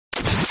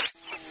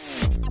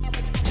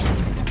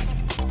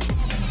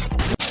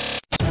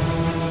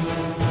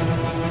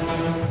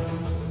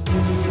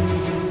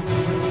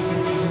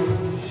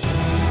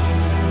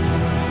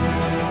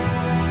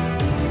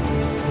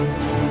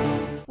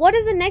What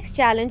is the next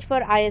challenge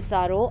for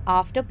ISRO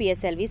after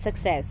PSLV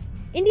success?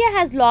 India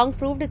has long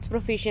proved its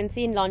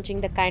proficiency in launching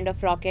the kind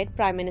of rocket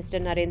Prime Minister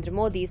Narendra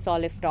Modi saw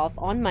lift off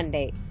on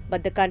Monday.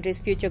 But the country's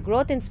future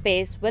growth in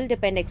space will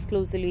depend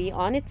exclusively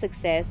on its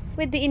success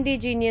with the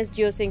indigenous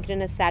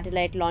Geosynchronous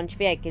satellite launch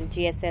vehicle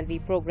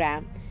GSLV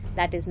program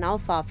that is now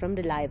far from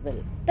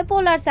reliable. The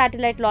Polar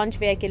Satellite Launch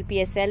Vehicle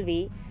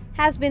PSLV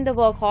has been the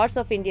workhorse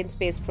of Indian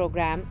space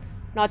program,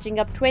 notching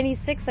up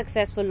 26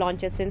 successful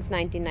launches since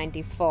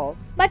 1994,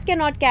 but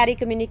cannot carry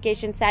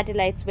communication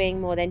satellites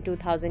weighing more than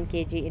 2000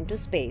 kg into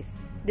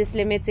space. This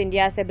limits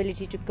India's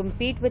ability to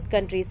compete with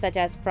countries such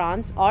as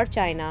France or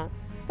China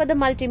for the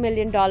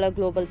multi-million-dollar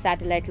global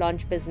satellite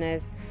launch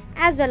business,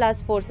 as well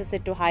as forces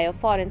it to hire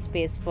foreign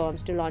space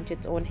firms to launch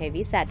its own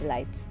heavy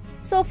satellites.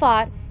 So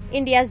far,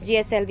 India's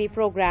GSLV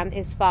program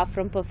is far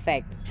from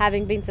perfect,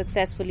 having been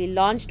successfully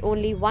launched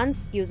only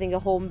once using a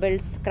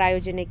home-built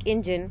cryogenic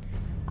engine.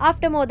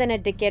 After more than a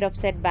decade of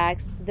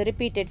setbacks, the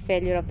repeated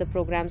failure of the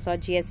program saw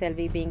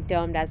GSLV being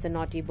termed as the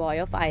naughty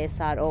boy of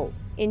ISRO.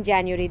 In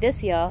January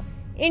this year,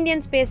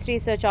 Indian Space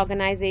Research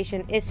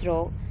Organization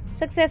ISRO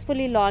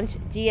successfully launched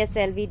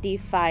GSLV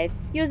D5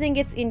 using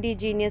its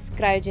indigenous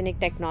cryogenic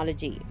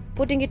technology,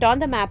 putting it on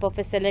the map of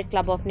a select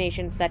club of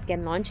nations that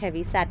can launch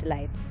heavy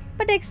satellites.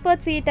 But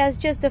experts see it as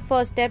just the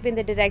first step in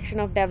the direction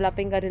of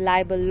developing a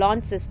reliable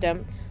launch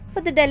system for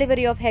the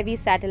delivery of heavy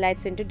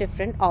satellites into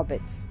different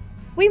orbits.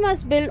 We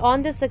must build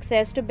on this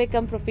success to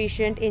become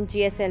proficient in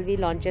GSLV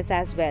launches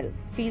as well,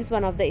 feels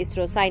one of the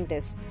ISRO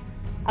scientists.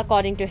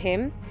 According to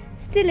him,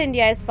 still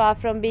India is far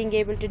from being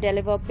able to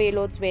deliver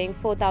payloads weighing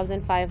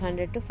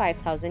 4,500 to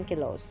 5,000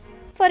 kilos.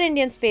 For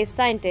Indian space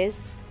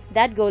scientists,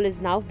 that goal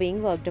is now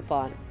being worked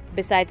upon.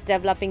 Besides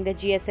developing the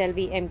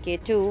GSLV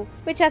Mk2,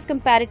 which has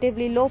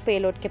comparatively low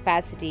payload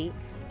capacity,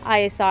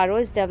 ISRO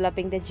is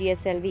developing the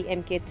GSLV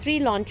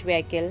Mk3 launch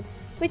vehicle,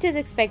 which is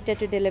expected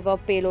to deliver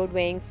payload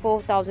weighing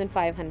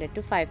 4,500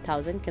 to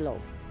 5,000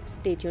 kilo.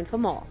 Stay tuned for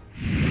more.